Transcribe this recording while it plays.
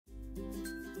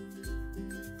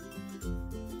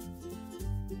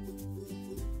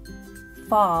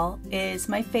fall is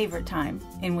my favorite time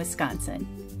in Wisconsin.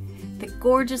 The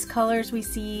gorgeous colors we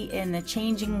see in the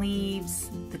changing leaves,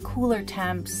 the cooler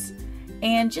temps,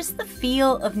 and just the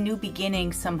feel of new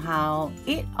beginnings somehow,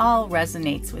 it all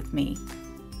resonates with me.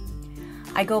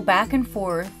 I go back and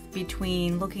forth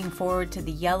between looking forward to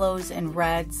the yellows and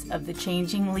reds of the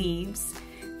changing leaves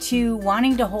to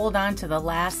wanting to hold on to the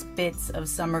last bits of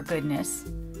summer goodness.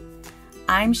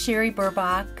 I'm Sherry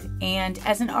Burbach, and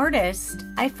as an artist,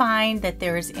 I find that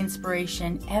there is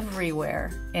inspiration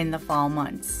everywhere in the fall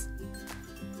months.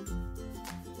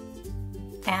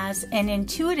 As an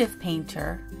intuitive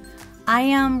painter, I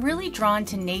am really drawn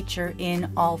to nature in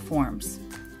all forms.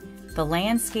 The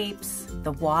landscapes,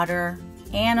 the water,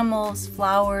 animals,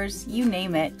 flowers, you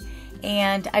name it,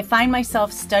 and I find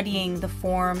myself studying the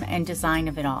form and design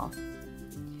of it all.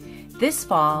 This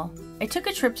fall, I took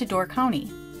a trip to Door County,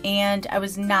 and I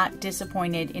was not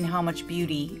disappointed in how much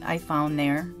beauty I found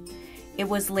there. It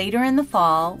was later in the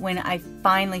fall when I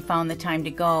finally found the time to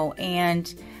go,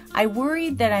 and I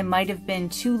worried that I might have been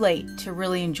too late to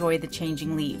really enjoy the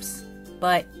changing leaves,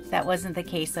 but that wasn't the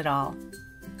case at all.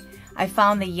 I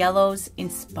found the yellows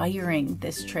inspiring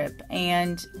this trip,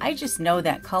 and I just know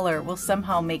that color will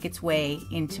somehow make its way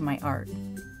into my art.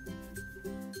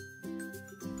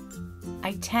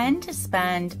 I tend to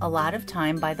spend a lot of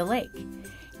time by the lake,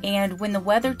 and when the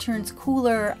weather turns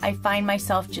cooler, I find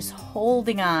myself just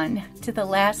holding on to the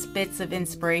last bits of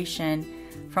inspiration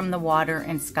from the water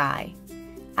and sky.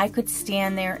 I could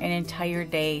stand there an entire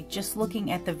day just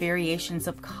looking at the variations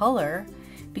of color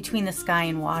between the sky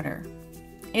and water.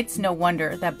 It's no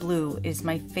wonder that blue is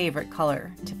my favorite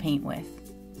color to paint with.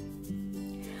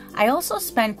 I also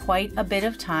spend quite a bit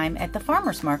of time at the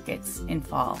farmers markets in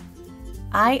fall.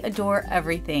 I adore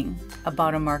everything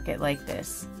about a market like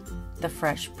this. The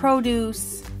fresh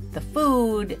produce, the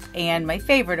food, and my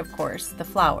favorite, of course, the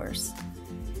flowers.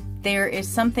 There is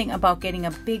something about getting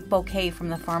a big bouquet from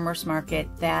the farmer's market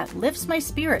that lifts my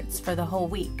spirits for the whole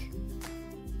week.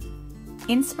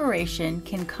 Inspiration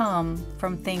can come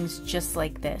from things just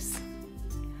like this.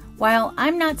 While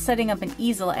I'm not setting up an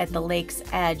easel at the lake's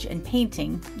edge and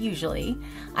painting, usually,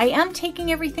 I am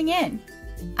taking everything in.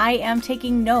 I am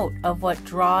taking note of what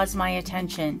draws my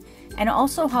attention and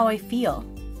also how I feel.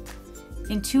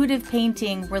 Intuitive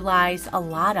painting relies a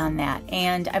lot on that,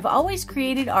 and I've always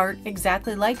created art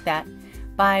exactly like that,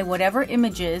 by whatever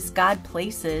images God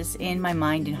places in my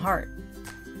mind and heart.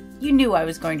 You knew I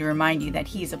was going to remind you that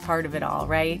He's a part of it all,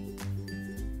 right?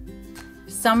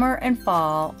 Summer and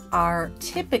fall are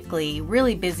typically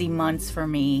really busy months for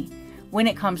me when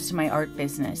it comes to my art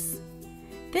business.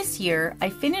 This year, I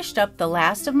finished up the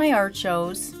last of my art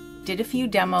shows, did a few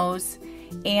demos,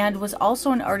 and was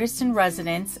also an artist in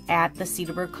residence at the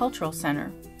Cedarburg Cultural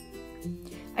Center.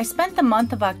 I spent the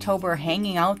month of October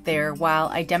hanging out there while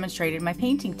I demonstrated my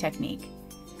painting technique.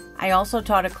 I also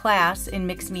taught a class in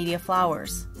mixed media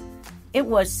flowers. It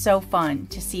was so fun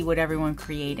to see what everyone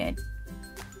created.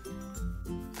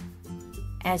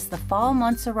 As the fall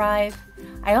months arrive,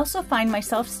 I also find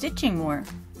myself stitching more.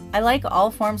 I like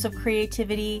all forms of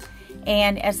creativity,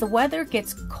 and as the weather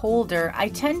gets colder, I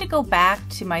tend to go back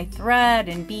to my thread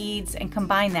and beads and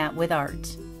combine that with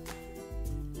art.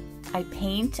 I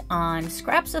paint on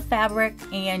scraps of fabric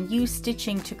and use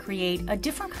stitching to create a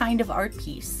different kind of art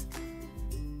piece.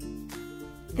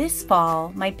 This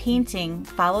fall, my painting,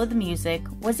 Follow the Music,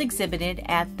 was exhibited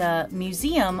at the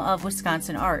Museum of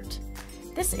Wisconsin Art.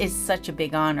 This is such a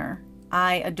big honor.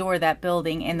 I adore that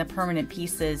building, and the permanent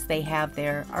pieces they have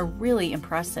there are really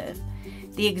impressive.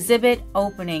 The exhibit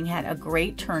opening had a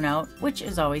great turnout, which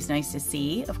is always nice to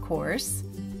see, of course.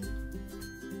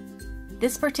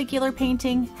 This particular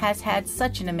painting has had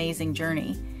such an amazing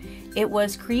journey. It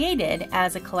was created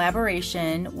as a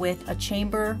collaboration with a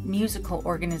chamber musical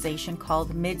organization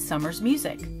called Midsummer's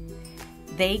Music.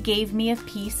 They gave me a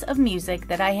piece of music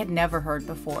that I had never heard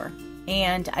before,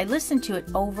 and I listened to it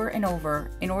over and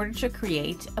over in order to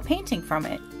create a painting from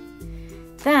it.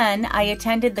 Then I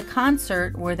attended the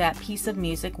concert where that piece of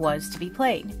music was to be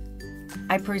played.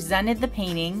 I presented the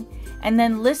painting and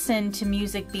then listened to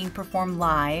music being performed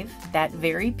live, that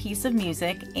very piece of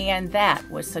music, and that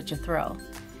was such a thrill.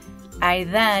 I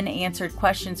then answered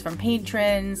questions from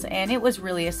patrons, and it was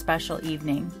really a special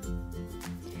evening.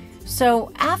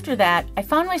 So after that, I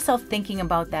found myself thinking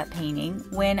about that painting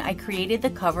when I created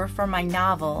the cover for my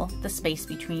novel, The Space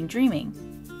Between Dreaming.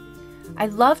 I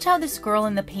loved how this girl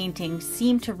in the painting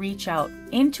seemed to reach out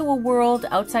into a world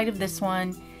outside of this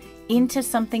one, into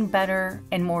something better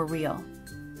and more real.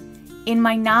 In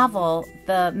my novel,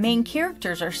 the main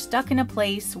characters are stuck in a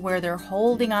place where they're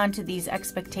holding on to these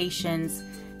expectations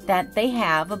that they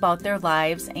have about their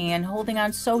lives and holding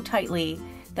on so tightly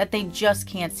that they just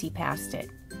can't see past it.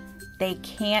 They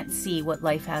can't see what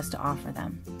life has to offer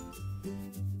them.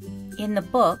 In the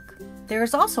book, there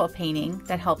is also a painting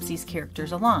that helps these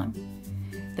characters along.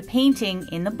 The painting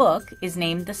in the book is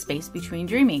named The Space Between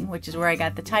Dreaming, which is where I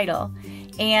got the title,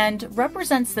 and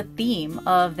represents the theme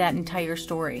of that entire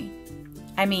story.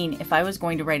 I mean, if I was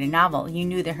going to write a novel, you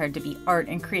knew there had to be art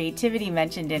and creativity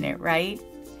mentioned in it, right?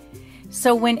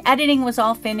 So when editing was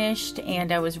all finished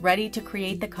and I was ready to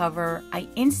create the cover, I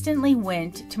instantly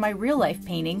went to my real-life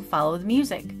painting, Follow the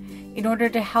Music, in order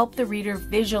to help the reader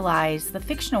visualize the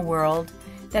fictional world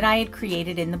that I had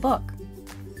created in the book.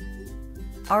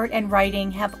 Art and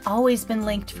writing have always been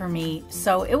linked for me,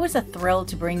 so it was a thrill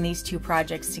to bring these two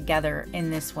projects together in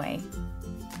this way.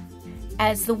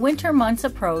 As the winter months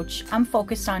approach, I'm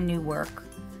focused on new work.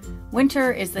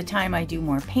 Winter is the time I do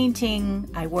more painting,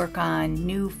 I work on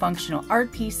new functional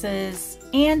art pieces,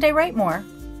 and I write more.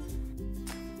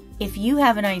 If you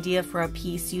have an idea for a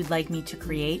piece you'd like me to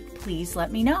create, please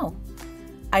let me know.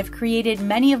 I've created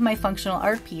many of my functional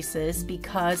art pieces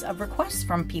because of requests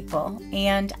from people,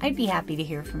 and I'd be happy to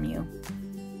hear from you.